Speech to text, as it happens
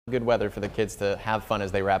Good weather for the kids to have fun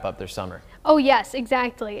as they wrap up their summer. Oh yes,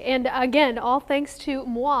 exactly. And again, all thanks to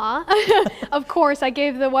moi. Of course, I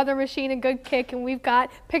gave the weather machine a good kick, and we've got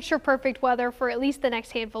picture perfect weather for at least the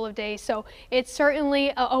next handful of days. So it's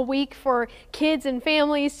certainly a week for kids and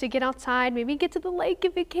families to get outside, maybe get to the lake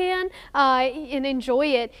if you can, and enjoy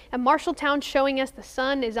it. And Marshalltown showing us the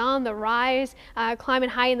sun is on the rise, climbing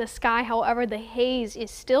high in the sky. However, the haze is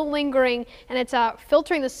still lingering, and it's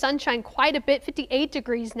filtering the sunshine quite a bit, 58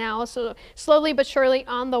 degrees now. So slowly but surely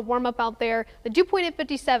on the warm up out there. The dew point at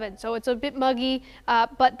 57, so it's a bit muggy,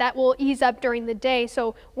 but that will ease up during the day.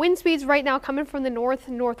 So wind speeds right now coming from the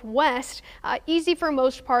northwest, easy for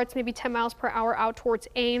most parts, maybe 10 miles per hour out towards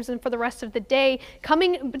Ames. And for the rest of the day,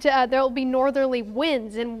 there will be northerly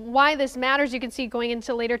winds. And why this matters, you can see going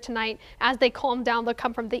into later tonight as they calm down, they'll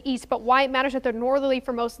come from the east. But why it matters that they're northerly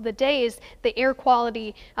for most of the day is the air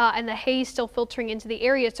quality and the haze still filtering into the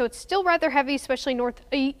area. So it's still rather heavy, especially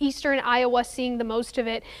northeastern Iowa seeing the most of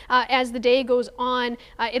it. As the day goes on,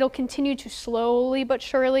 it'll continue to slowly but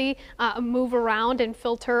surely move around and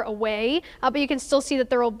filter away, but you can still see that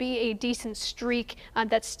there will be a decent streak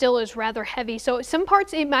that still is rather heavy. So some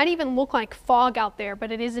parts it might even look like fog out there,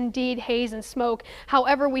 but it is indeed haze and smoke.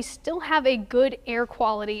 However, we still have a good air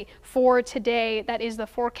quality for today. That is the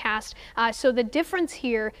forecast. So the difference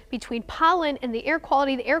here between pollen and the air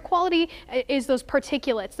quality is those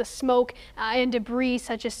particulates, the smoke and debris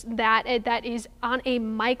such as that is on a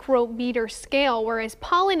micrometer scale, whereas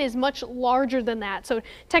pollen is much larger than that. So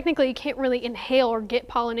technically you can't really inhale or get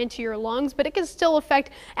pollen into your lungs, but it can still affect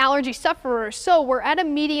allergy sufferers. So we're at a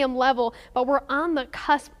medium level, but we're on the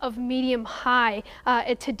cusp of medium high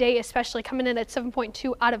today, especially coming in at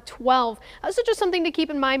 7.2 out of 12. So just something to keep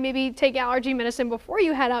in mind. Maybe take allergy medicine before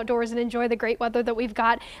you head outdoors and enjoy the great weather that we've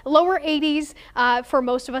got. Lower 80s for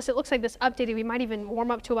most of us. It looks like this updated, we might even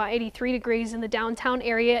warm up to about 83 degrees in the downtown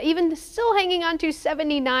area, even still hanging on to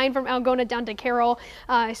 79 from Algona down to Carroll.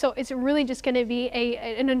 So it's really just going to be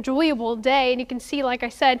an enjoyable day. And you can see, like I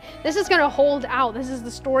said, this is going to hold out. This is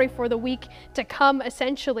the story for the week to come,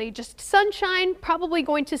 essentially. Just sunshine, probably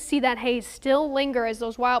going to see that haze still linger as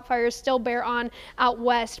those wildfires still bear on out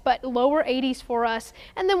west, but lower 80s for us.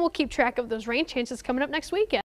 And then we'll keep track of those rain chances coming up next weekend.